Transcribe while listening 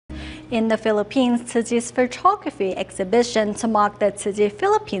In the Philippines, Tzu Chi's photography exhibition to mark the Tzu Chi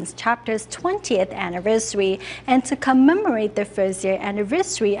Philippines chapter's 20th anniversary and to commemorate the first-year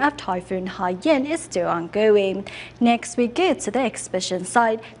anniversary of Typhoon Haiyan is still ongoing. Next, we go to the exhibition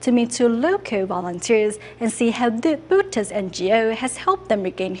site to meet two local volunteers and see how the Buddhist NGO has helped them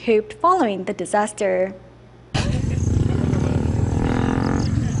regain hope following the disaster.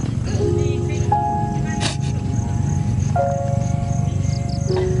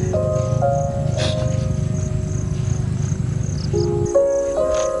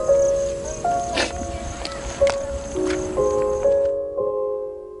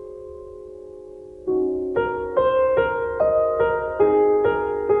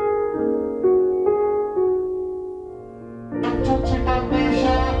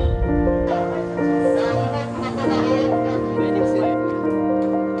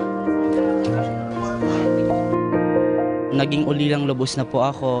 Naging ulilang lubos na po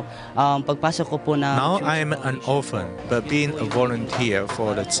ako. Pagpasok ko po na... Now I am an orphan, but being a volunteer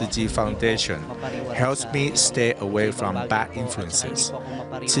for the Tzu Chi Foundation helps me stay away from bad influences.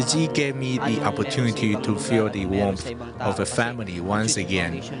 Tzu Chi gave me the opportunity to feel the warmth of a family once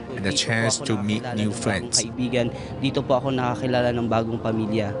again and a chance to meet new friends. Dito po ako nakakilala ng bagong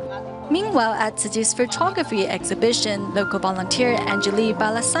pamilya. Meanwhile, at Tzu Chi's photography exhibition, local volunteer Angeli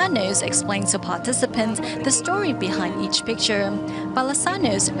Balasanos explains to participants the story behind each picture.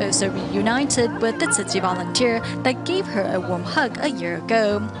 Balasanos also reunited with the Tzu Chi volunteer that gave her a warm hug a year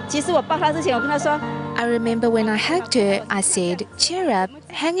ago. I remember when I hugged her, I said, "Cheer up,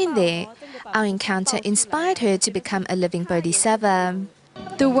 hang in there." Our encounter inspired her to become a living bodhisattva.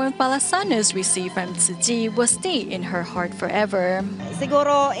 The warmth Balasanos received from Tzu Chi will stay in her heart forever.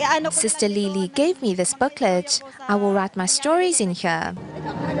 Sister Lily gave me this booklet. I will write my stories in here.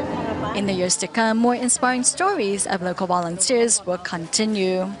 In the years to come, more inspiring stories of local volunteers will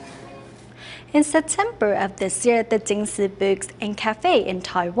continue. In September of this year, the Jingsi Books and Cafe in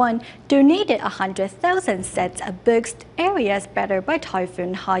Taiwan donated 100,000 sets of books to areas battered by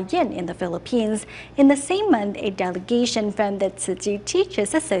Typhoon Haiyan in the Philippines. In the same month, a delegation from the Tzu Chi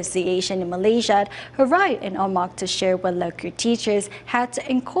Teachers Association in Malaysia arrived in Ormoc to share with local teachers how to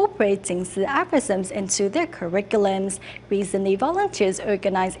incorporate Jingsi aphorisms into their curriculums. Recently, volunteers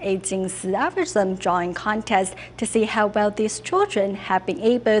organized a Jingsi aphorism drawing contest to see how well these children have been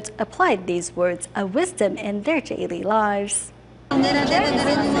able to apply these words of wisdom in their daily lives.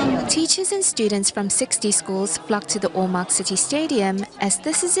 Teachers and students from 60 schools flocked to the Ormoc City Stadium as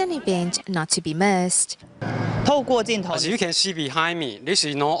this is an event not to be missed. As you can see behind me, this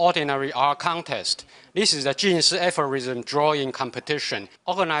is no ordinary art contest. This is the Jingsi aphorism drawing competition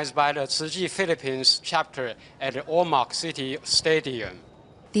organized by the Tzu Chi Philippines chapter at the Ormoc City Stadium.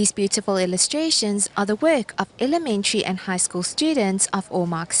 These beautiful illustrations are the work of elementary and high school students of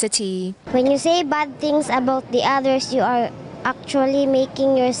Ormoc City. When you say bad things about the others, you are actually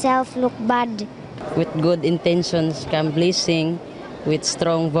making yourself look bad. With good intentions come blessing, with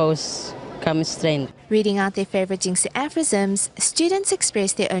strong vows come strength. Reading out their favorite Jingsi aphorisms, students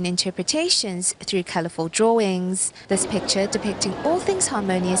express their own interpretations through colorful drawings. This picture, depicting all things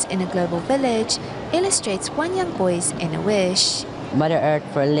harmonious in a global village, illustrates one young boy's inner wish. Mother Earth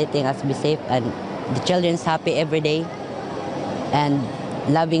for letting us be safe and the children's happy every day and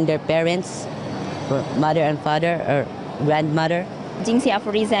loving their parents, for mother and father or grandmother. Jingsi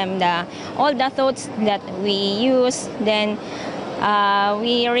aphorism, all the thoughts that we use, then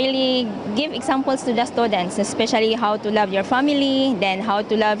we really give examples to the students, especially how to love your family, then how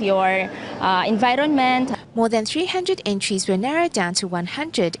to love your environment. More than 300 entries were narrowed down to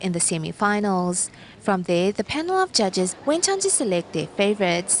 100 in the semi-finals. From there, the panel of judges went on to select their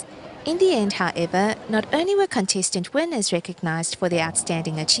favorites. In the end, however, not only were contestant winners recognized for their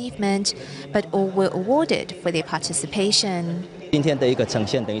outstanding achievement, but all were awarded for their participation.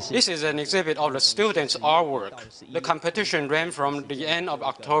 This is an exhibit of the students' artwork. The competition ran from the end of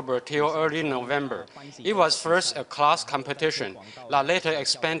October till early November. It was first a class competition that later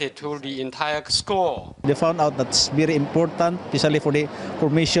expanded to the entire school. They found out that's very important, especially for the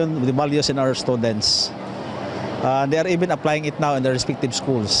formation of the values in our students. They are even applying it now in their respective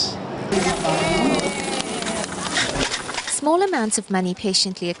schools. Small amounts of money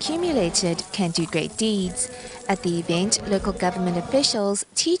patiently accumulated can do great deeds. At the event, local government officials,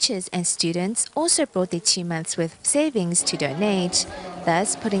 teachers and students also brought their 2 months' worth of savings to donate,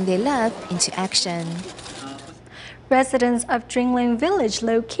 thus putting their love into action. Residents of Dreamland Village,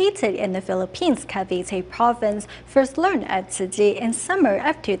 located in the Philippines, Cavite province, first learned of Tzu Chi in summer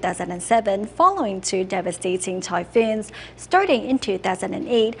of 2007 following two devastating typhoons. Starting in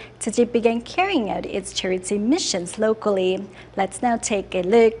 2008, Tzu Chi began carrying out its charity missions locally. Let's now take a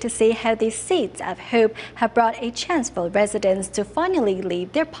look to see how these seeds of hope have brought a chance for residents to finally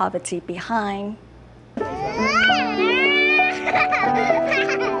leave their poverty behind.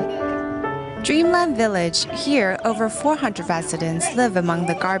 Dreamland Village. Here, over 400 residents live among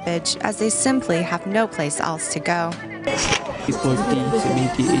the garbage as they simply have no place else to go. 40,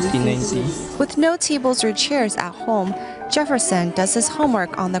 70, 80, 90. With no tables or chairs at home, Jefferson does his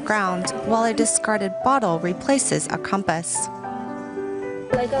homework on the ground while a discarded bottle replaces a compass.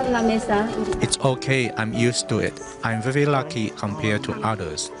 It's okay, I'm used to it. I'm very lucky compared to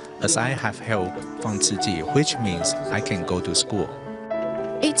others, as I have help from Tzu Chi, which means I can go to school.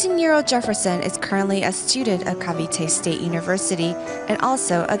 18-year-old Jefferson is currently a student at Cavite State University and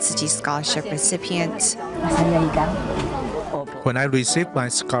also a Tzu Chi scholarship recipient. When I received my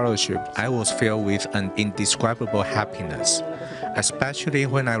scholarship, I was filled with an indescribable happiness, especially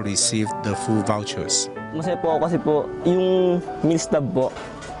when I received the food vouchers. Masaya po ako kasi po yung meal stub po.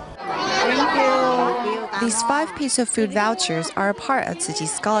 These 5-peso food vouchers are a part of Tzu Chi's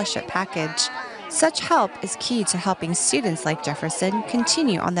scholarship package. Such help is key to helping students like Jefferson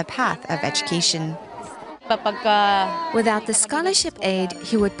continue on the path of education. Without the scholarship aid,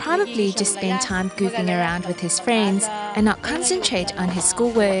 he would probably just spend time goofing around with his friends and not concentrate on his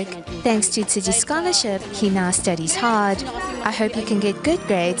schoolwork. Thanks to Tzu Chi's scholarship, he now studies hard. I hope he can get good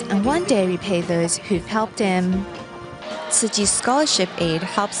grades and one day repay those who've helped him. Tzu Chi's scholarship aid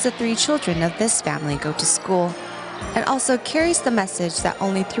helps the 3 children of this family go to school, and also carries the message that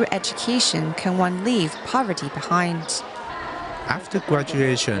only through education can one leave poverty behind. After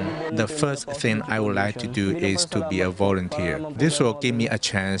graduation, the first thing I would like to do is to be a volunteer. This will give me a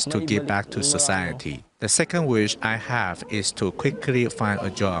chance to give back to society. The second wish I have is to quickly find a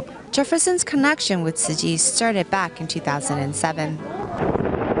job. Jefferson's connection with Tzu Chi started back in 2007.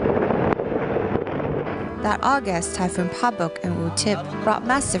 That August, Typhoon Pabok and Wu-Tip brought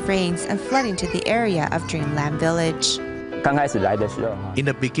massive rains and flooding to the area of Dreamland Village. In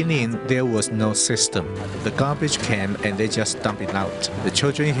the beginning, there was no system. The garbage came and they just dumped it out. The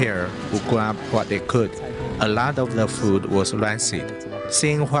children here would grab what they could. A lot of the food was rancid.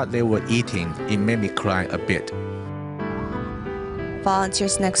 Seeing what they were eating, it made me cry a bit.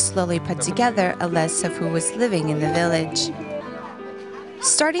 Volunteers next slowly put together a list of who was living in the village.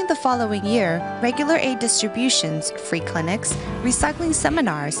 Starting the following year, regular aid distributions, free clinics, recycling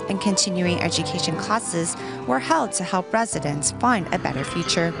seminars, and continuing education classes were held to help residents find a better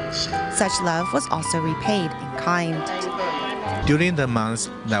future. Such love was also repaid in kind. During the months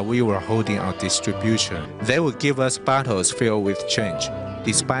that we were holding our distribution, they would give us bottles filled with change.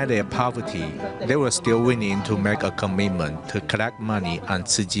 Despite their poverty, they were still willing to make a commitment to collect money on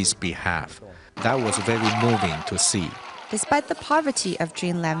Tzu Chi's behalf. That was very moving to see. Despite the poverty of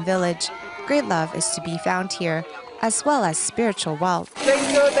Dreamland Village, great love is to be found here, as well as spiritual wealth.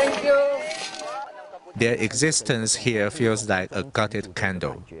 Thank you, thank you. Their existence here feels like a gutted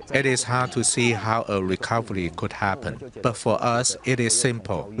candle. It is hard to see how a recovery could happen. But for us, it is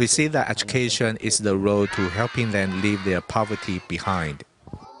simple. We see that education is the road to helping them leave their poverty behind.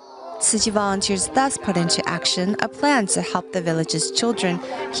 Tzu Chi volunteers thus put into action a plan to help the village's children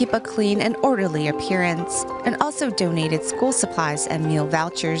keep a clean and orderly appearance, and also donated school supplies and meal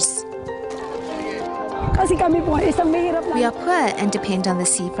vouchers. We are poor and depend on the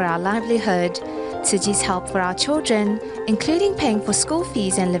sea for our livelihood. Tzu Chi's help for our children, including paying for school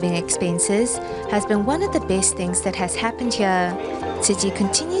fees and living expenses, has been one of the best things that has happened here. Tzu Chi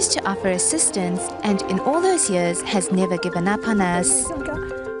continues to offer assistance and in all those years has never given up on us.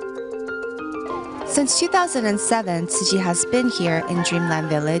 Since 2007, Tzu Chi has been here in Dreamland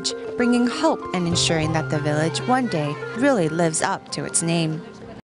Village, bringing hope and ensuring that the village one day really lives up to its name.